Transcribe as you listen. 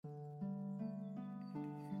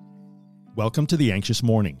Welcome to The Anxious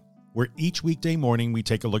Morning, where each weekday morning we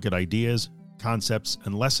take a look at ideas, concepts,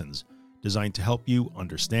 and lessons designed to help you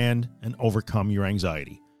understand and overcome your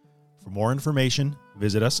anxiety. For more information,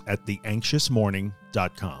 visit us at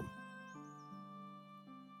theanxiousmorning.com.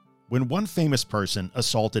 When one famous person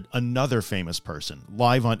assaulted another famous person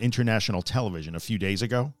live on international television a few days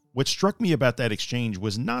ago, what struck me about that exchange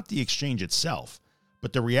was not the exchange itself,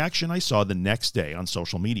 but the reaction I saw the next day on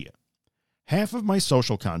social media. Half of my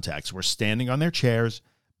social contacts were standing on their chairs,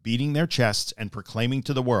 beating their chests, and proclaiming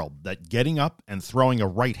to the world that getting up and throwing a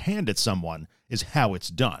right hand at someone is how it's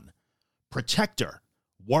done. Protector,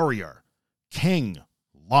 warrior, king,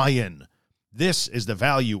 lion. This is the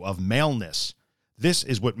value of maleness. This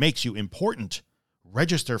is what makes you important.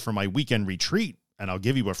 Register for my weekend retreat, and I'll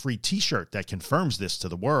give you a free t-shirt that confirms this to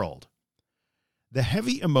the world. The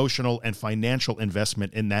heavy emotional and financial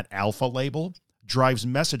investment in that alpha label drives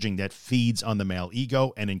messaging that feeds on the male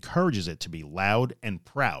ego and encourages it to be loud and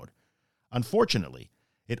proud. Unfortunately,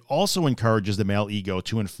 it also encourages the male ego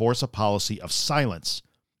to enforce a policy of silence,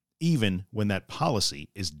 even when that policy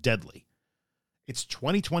is deadly. It's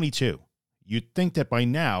 2022. You'd think that by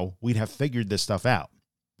now we'd have figured this stuff out,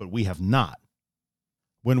 but we have not.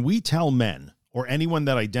 When we tell men, or anyone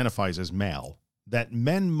that identifies as male, that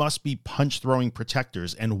men must be punch-throwing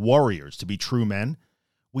protectors and warriors to be true men,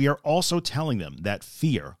 we are also telling them that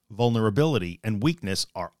fear, vulnerability, and weakness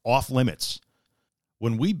are off limits.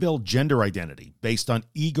 When we build gender identity based on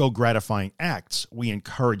ego-gratifying acts, we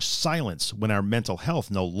encourage silence when our mental health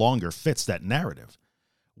no longer fits that narrative.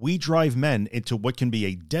 We drive men into what can be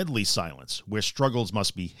a deadly silence, where struggles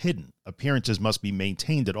must be hidden, appearances must be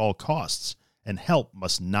maintained at all costs, and help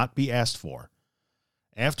must not be asked for.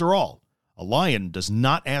 After all, a lion does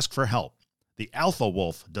not ask for help. The alpha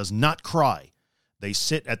wolf does not cry. They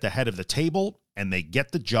sit at the head of the table and they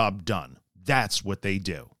get the job done. That's what they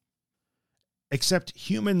do. Except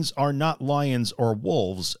humans are not lions or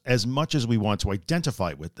wolves as much as we want to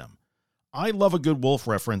identify with them. I love a good wolf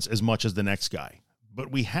reference as much as the next guy,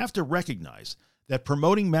 but we have to recognize that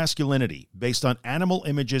promoting masculinity based on animal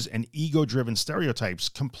images and ego-driven stereotypes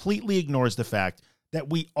completely ignores the fact that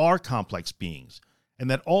we are complex beings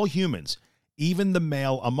and that all humans, even the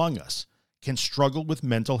male among us, can struggle with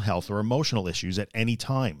mental health or emotional issues at any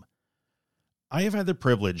time. I have had the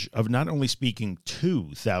privilege of not only speaking to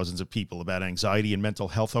thousands of people about anxiety and mental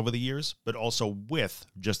health over the years, but also with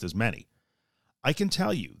just as many. I can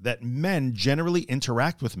tell you that men generally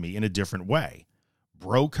interact with me in a different way.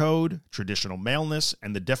 Bro code, traditional maleness,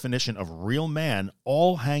 and the definition of real man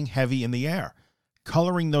all hang heavy in the air,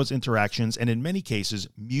 coloring those interactions and in many cases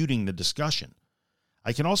muting the discussion.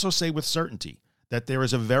 I can also say with certainty that there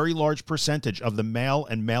is a very large percentage of the male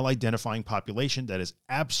and male-identifying population that is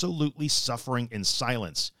absolutely suffering in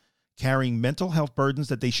silence, carrying mental health burdens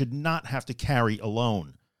that they should not have to carry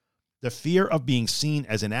alone. The fear of being seen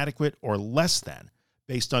as inadequate or less than,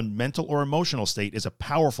 based on mental or emotional state, is a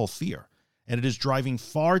powerful fear, and it is driving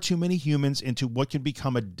far too many humans into what can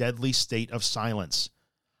become a deadly state of silence.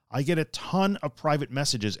 I get a ton of private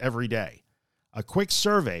messages every day. A quick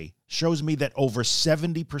survey shows me that over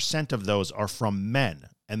 70% of those are from men,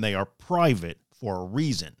 and they are private for a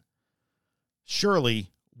reason.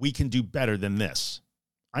 Surely, we can do better than this.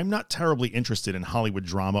 I'm not terribly interested in Hollywood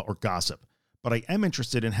drama or gossip, but I am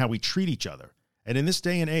interested in how we treat each other. And in this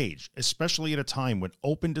day and age, especially at a time when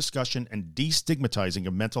open discussion and destigmatizing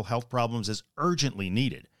of mental health problems is urgently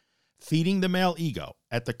needed, feeding the male ego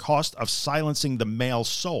at the cost of silencing the male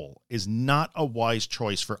soul is not a wise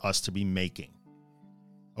choice for us to be making.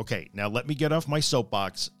 Okay, now let me get off my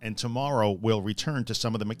soapbox, and tomorrow we'll return to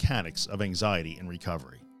some of the mechanics of anxiety and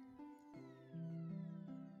recovery.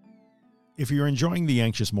 If you're enjoying The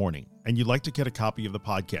Anxious Morning and you'd like to get a copy of the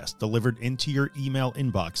podcast delivered into your email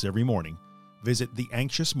inbox every morning, visit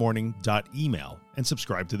theanxiousmorning.email and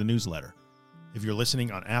subscribe to the newsletter. If you're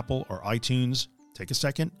listening on Apple or iTunes, take a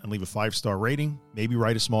second and leave a 5-star rating, maybe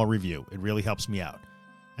write a small review. It really helps me out.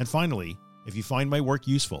 And finally, if you find my work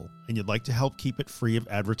useful and you'd like to help keep it free of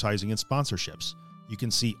advertising and sponsorships, you can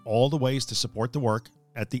see all the ways to support the work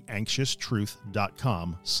at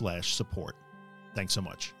theanxioustruth.com/support. Thanks so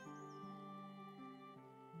much.